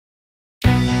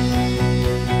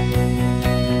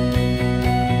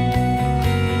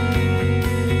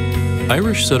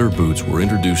Irish setter boots were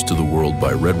introduced to the world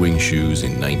by Red Wing Shoes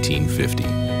in 1950.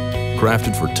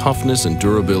 Crafted for toughness and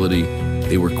durability,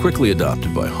 they were quickly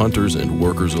adopted by hunters and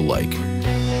workers alike.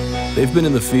 They've been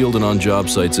in the field and on job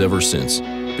sites ever since,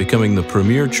 becoming the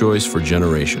premier choice for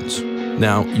generations.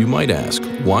 Now, you might ask,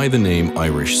 why the name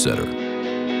Irish Setter?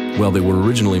 Well, they were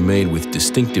originally made with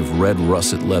distinctive red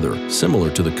russet leather,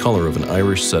 similar to the color of an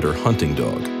Irish Setter hunting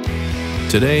dog.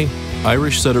 Today,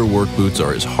 Irish Setter work boots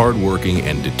are as hardworking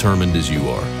and determined as you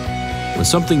are. When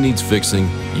something needs fixing,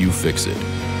 you fix it.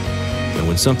 And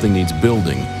when something needs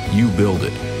building, you build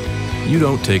it. You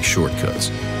don't take shortcuts,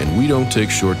 and we don't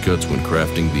take shortcuts when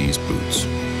crafting these boots.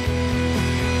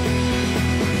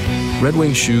 Red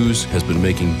Wing Shoes has been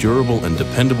making durable and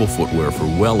dependable footwear for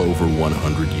well over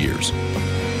 100 years.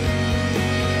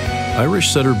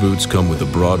 Irish Setter boots come with a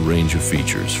broad range of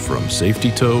features, from safety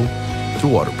toe to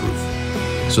waterproof,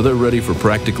 so they're ready for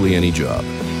practically any job.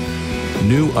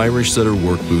 New Irish Setter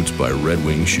work boots by Red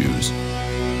Wing Shoes.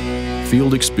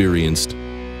 Field experienced,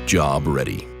 job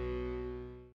ready.